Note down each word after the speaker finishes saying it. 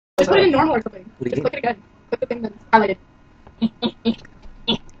Just put it in normal or something. Just click it again. Click the thing that's highlighted.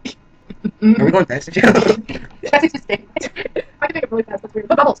 Are we going fast? That's just stay. I can make it really fast. That's weird.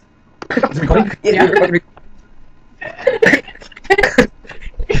 Put bubbles. Is it recording? Yeah. Recording.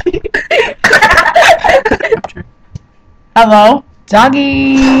 Hello?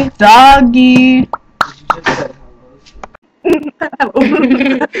 Doggy! Doggy! Hello.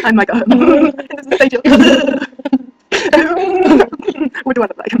 I'm Micah. This is Sage. What do I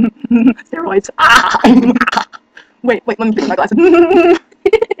look like? Steroids. Ah! Wait, let me fix my glasses.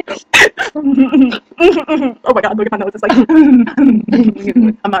 Oh my god, look at my nose. It's like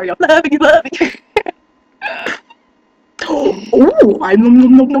I'm Mario. Loving you, loving you. Oh,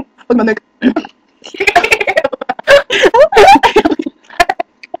 I'm look at my neck.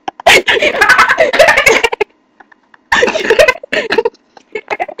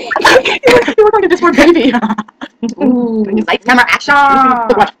 You look like a Discord baby. Ooh. Lights, camera, action.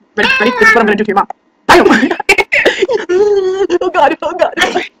 Look, watch. Ready? This is what I'm gonna do to your mom. Bam. Oh god, oh god.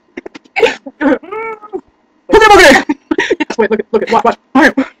 Look at it. Wait, look at, watch.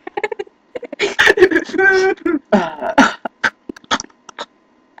 Alright.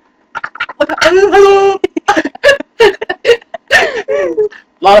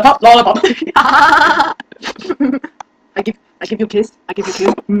 Lollipop. I give you a kiss.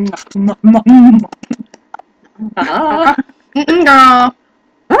 Girl.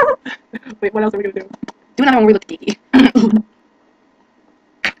 Wait, what else are we gonna do? Do another one where we look geeky.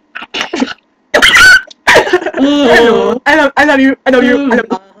 I love you. I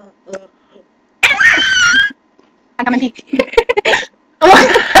come and peek.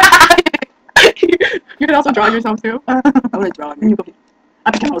 You can also draw yourself too. I want to draw. And you go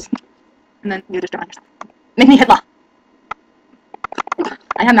up your nose. And then you just draw yourself. Make me Hitler.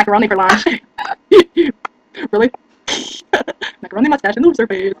 I have macaroni for lunch. Really? Macaroni mustache and loser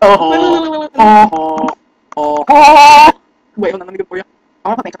face. Oh. Wait, hold on, let me go for you.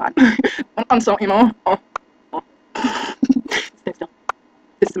 Oh, thanks, God. I'm so emo. Oh. Stay still.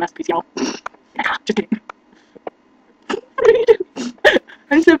 This is a masterpiece, y'all. Just kidding.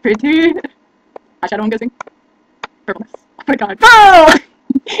 I'm so pretty. Eyeshadow, I'm guessing. Purpleness. Oh my god. Oh!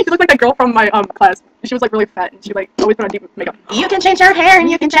 You look like that girl from my class. She was like really fat and she like always put on deep makeup. You can change your hair and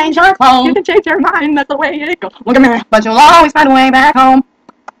you can change your clothes. You can change your mind, that's the way it goes. Look at me. But you'll always find a way back home.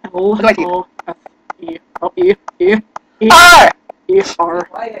 O, what do I do? F, E, O, E, E, E, R. E, R.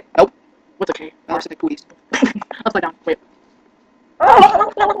 Nope. What's a K? R, something please. Upside down. Wait.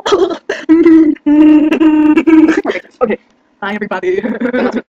 Okay. Bye, everybody.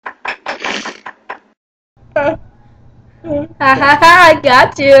 I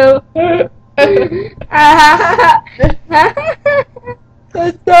got you.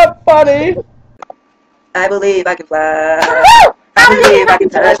 That's not funny. I believe I can fly. I believe I can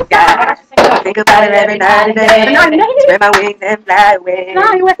touch the sky. Think about it every night and day. Spread my wings and fly away.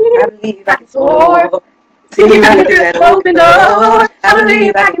 I believe I can soar. See you running through that open door. I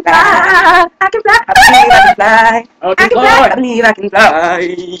believe I can fly. I can fly. I believe I can fly. I can fly. I believe I can fly.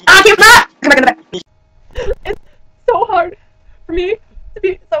 I can fly. Come back in the back. It's so hard for me to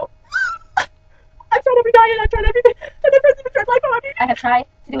be so. I've tried every diet, I've tried everything, and I've even tried life on me. I have tried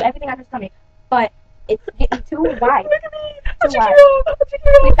to do everything under stomach, but it's getting too wide. Look at me. Too wide.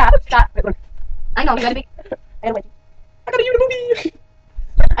 Wait, Stop. Wait, look. I know, you gotta be. I gotta wait. I gotta use a movie.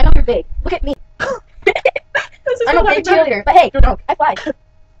 I know you're big. Look at me. I'm a big cheerleader, but hey, I fly.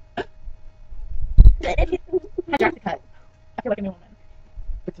 I dropped the cut. I feel like a new woman.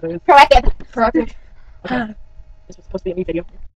 Proactive. This was supposed to be a me video.